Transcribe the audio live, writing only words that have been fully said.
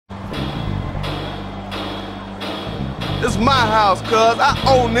This my house, cuz. I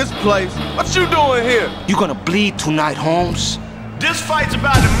own this place. What you doing here? You gonna bleed tonight, Holmes? This fight's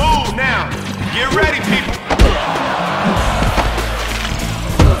about to move now. Get ready, people.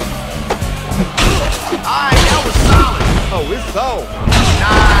 Alright, that was solid. Oh, it's on.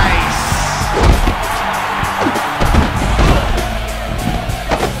 Nice.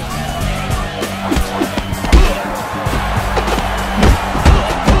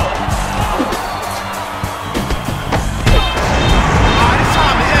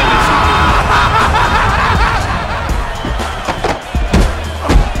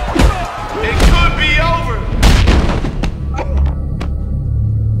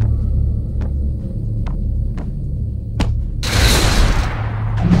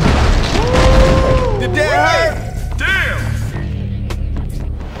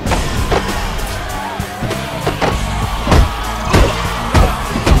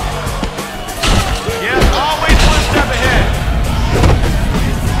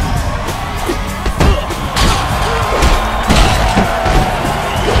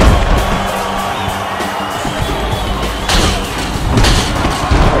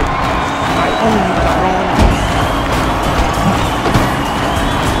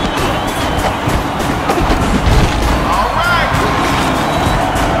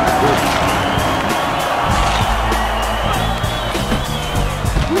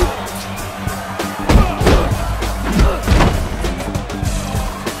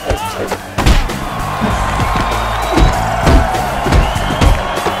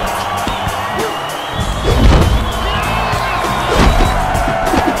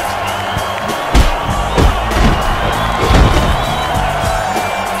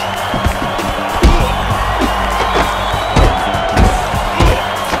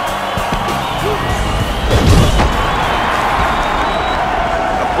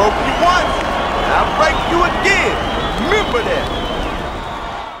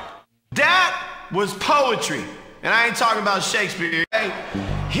 Was poetry, and I ain't talking about Shakespeare. Hey,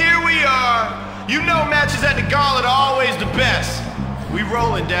 here we are. You know matches at the Gauntlet are always the best. We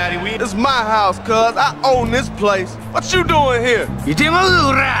rolling, Daddy. This my house, cuz. I own this place. What you doing here? Yeah,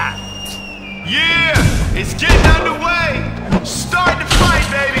 it's getting underway. Start the fight,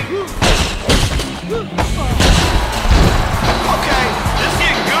 baby. Okay, this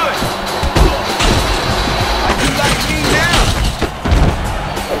getting good. You like me now?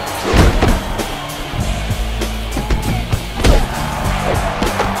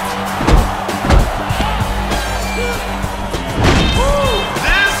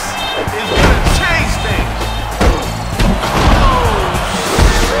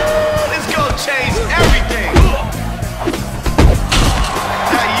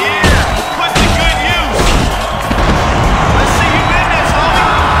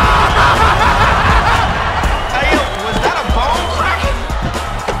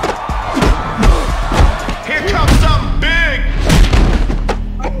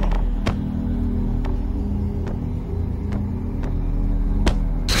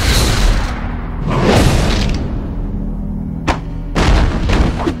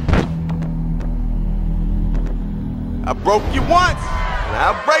 I broke you once, and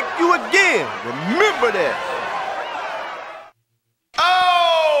I'll break you again. Remember that.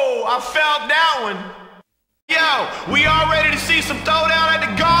 Oh, I felt that one. Yo, we all ready to see some throwdown at the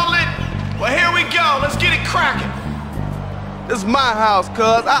Gauntlet? Well, here we go. Let's get it cracking. This my house,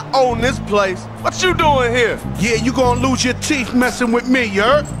 cuz. I own this place. What you doing here? Yeah, you gonna lose your teeth messing with me, you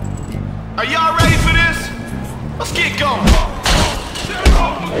heard? Are y'all ready for this? Let's get going.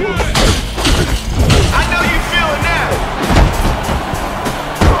 I know you feeling that.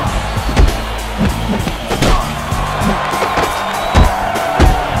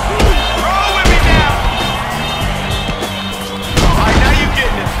 Roll with me now. All right, now you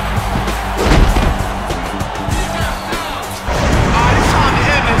getting it. All right, it's time to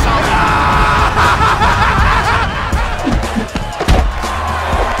end this.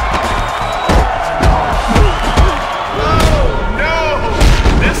 Oh, no.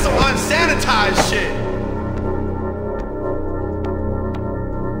 This is some unsanitized shit.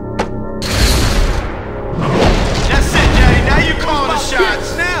 Shots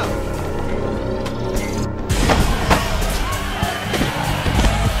now.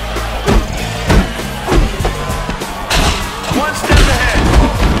 One step ahead.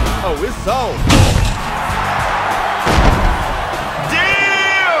 Oh, it's on.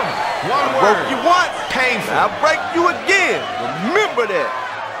 Damn! One word. Broke you once. Painful. I'll break you again. Remember that.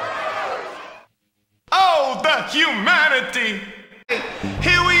 Oh, the humanity.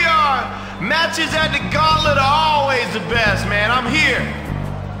 Here we are. Matches at the Gauntlet are always the best, man. I'm here.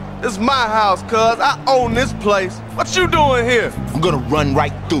 This is my house, cuz. I own this place. What you doing here? I'm gonna run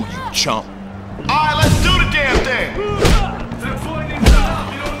right through you, chump. All right, let's do the damn thing.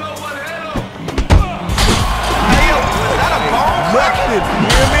 Hey, yo, is that a bone? Nothing, you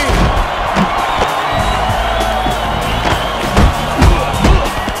hear me?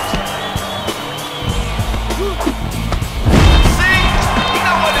 See? You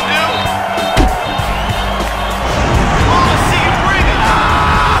know what to do. Come on, let's see you bring it.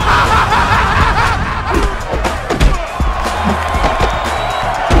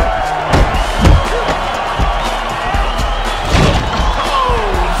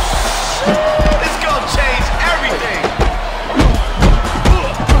 This gonna change everything.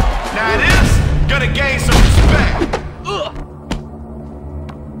 Now this gonna gain some respect.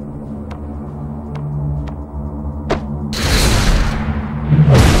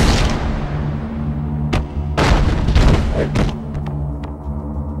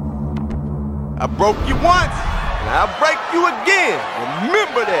 I broke you once, and I'll break you again.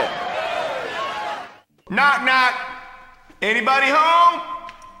 Remember that. Knock, knock. Anybody home?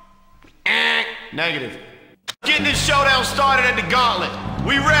 Negative. Get this showdown started at the Gauntlet.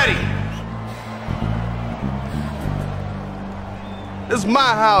 We ready? This is my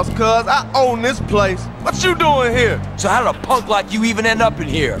house, cuz. I own this place. What you doing here? So how did a punk like you even end up in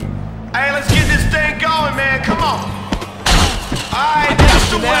here? Hey, let's get this thing going, man. Come on. All right, that's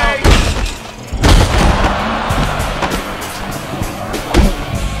the way.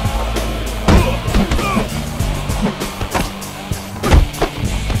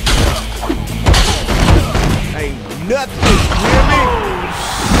 Ain't nothing, you hear me?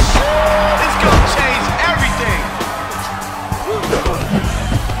 This gonna change everything.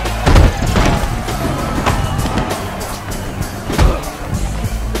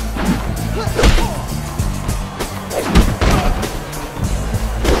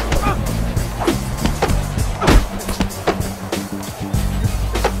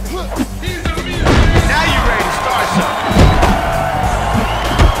 Now you ready to start something.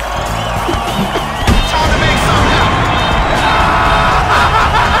 Time to make something happen.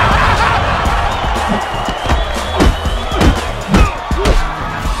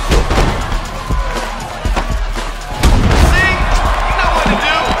 See? You know what to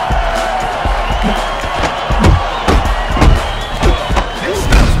do. This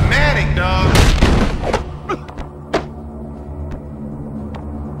stuff's manic, dog.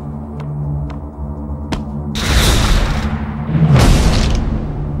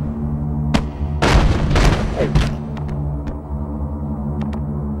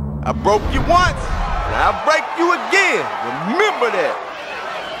 I broke you once, and I'll break you again. Remember that.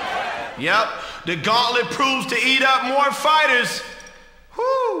 Yep, the Gauntlet proves to eat up more fighters.